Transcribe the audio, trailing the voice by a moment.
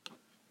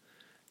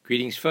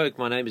Greetings, folk.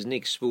 My name is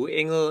Nick Spoor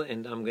Engel,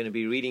 and I'm going to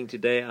be reading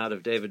today out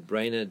of David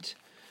Brainerd,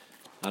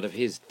 out of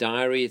his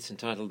diary. It's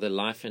entitled The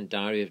Life and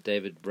Diary of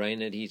David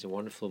Brainerd. He's a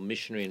wonderful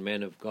missionary and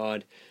man of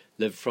God,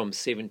 lived from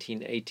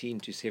 1718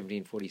 to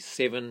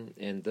 1747,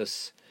 and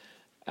this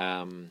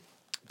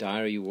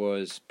diary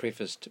was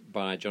prefaced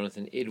by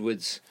Jonathan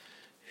Edwards,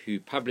 who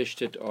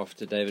published it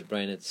after David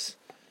Brainerd's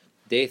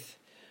death.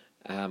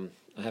 I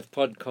have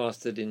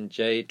podcasted in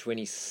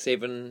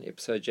J-27,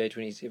 episode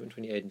J-27,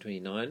 28 and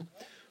 29,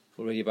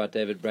 already about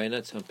David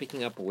Brainerd, so I'm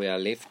picking up where I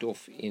left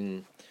off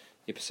in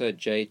episode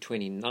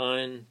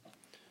J-29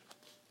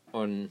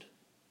 on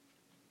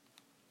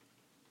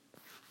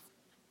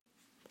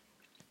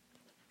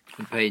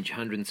page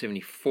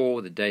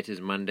 174. The date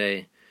is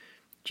Monday,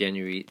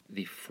 January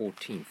the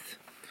 14th.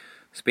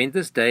 Spent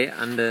this day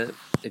under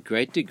a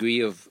great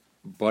degree of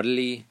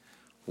bodily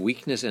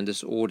weakness and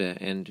disorder,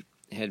 and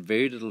had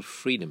very little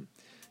freedom,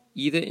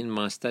 either in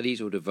my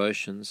studies or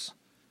devotions,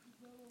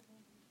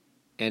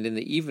 and in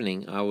the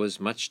evening I was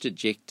much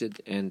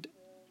dejected and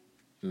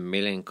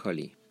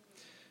melancholy.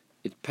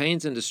 It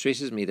pains and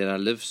distresses me that I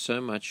live so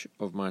much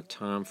of my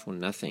time for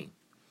nothing.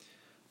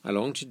 I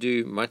long to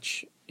do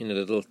much in a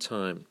little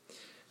time,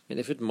 and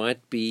if it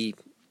might be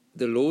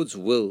the Lord's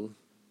will,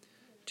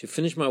 to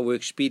finish my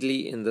work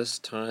speedily in this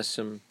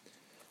tiresome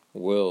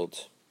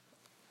world.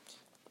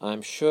 I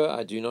am sure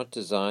I do not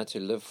desire to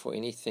live for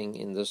anything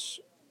in this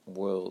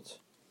world,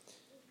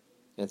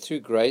 and through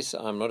grace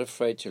I am not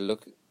afraid to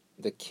look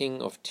the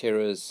King of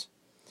terrors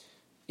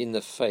in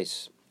the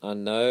face. I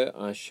know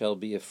I shall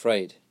be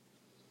afraid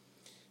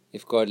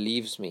if God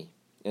leaves me,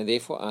 and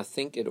therefore I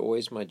think it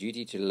always my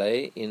duty to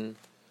lay in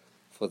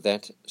for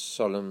that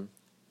solemn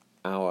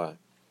hour.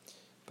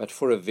 But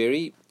for a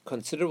very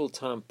considerable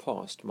time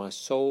past, my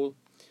soul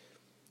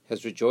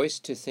has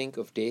rejoiced to think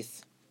of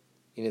death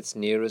in its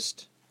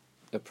nearest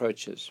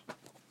approaches.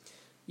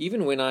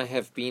 Even when I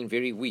have been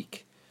very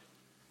weak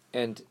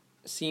and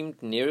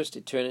seemed nearest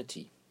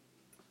eternity,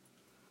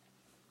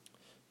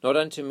 not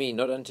unto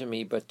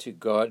me, but to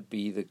God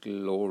be the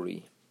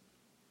glory.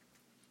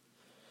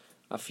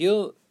 I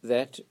feel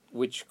that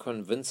which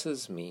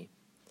convinces me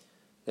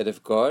that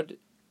if God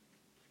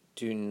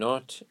do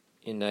not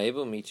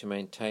enable me to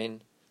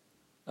maintain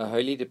a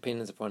holy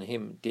dependence upon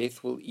Him,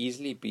 death will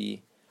easily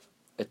be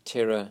a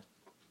terror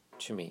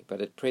to me.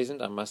 But at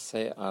present, I must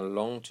say, I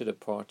long to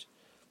depart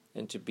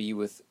and to be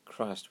with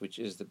Christ, which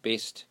is the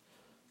best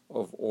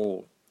of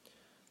all.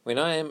 When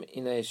I am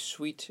in a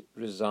sweet,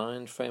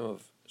 resigned frame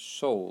of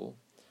soul,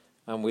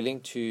 I am willing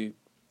to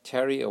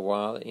tarry a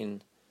while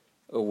in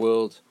a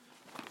world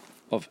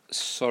of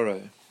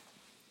sorrow.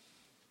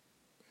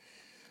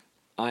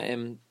 I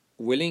am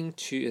willing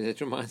to,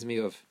 that reminds me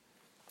of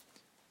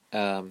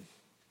the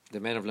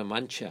man of La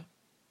Mancha,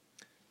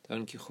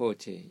 Don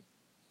Quixote.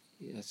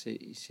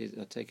 He says,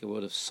 I take a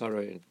world of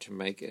sorrow to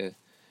make a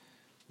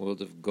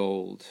world of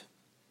gold.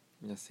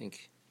 And I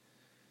think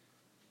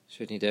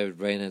certainly David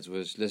Brainerd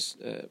was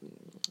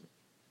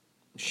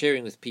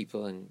sharing with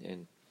people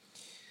and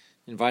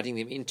inviting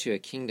them into a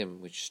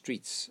kingdom which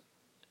streets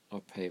are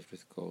paved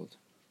with gold.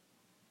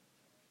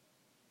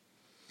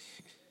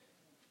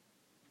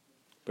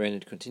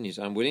 Brainerd continues,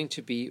 I'm willing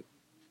to be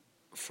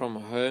from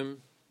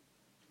home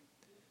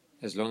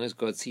as long as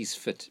God sees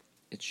fit.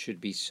 It should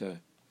be so.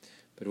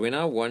 But when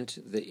I want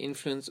the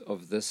influence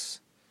of this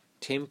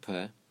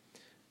temper,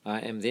 I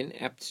am then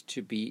apt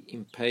to be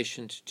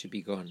impatient to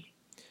be gone.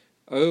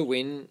 Oh,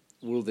 when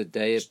will the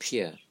day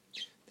appear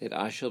that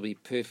I shall be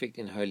perfect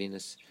in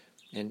holiness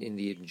and in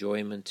the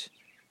enjoyment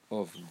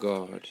of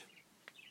God?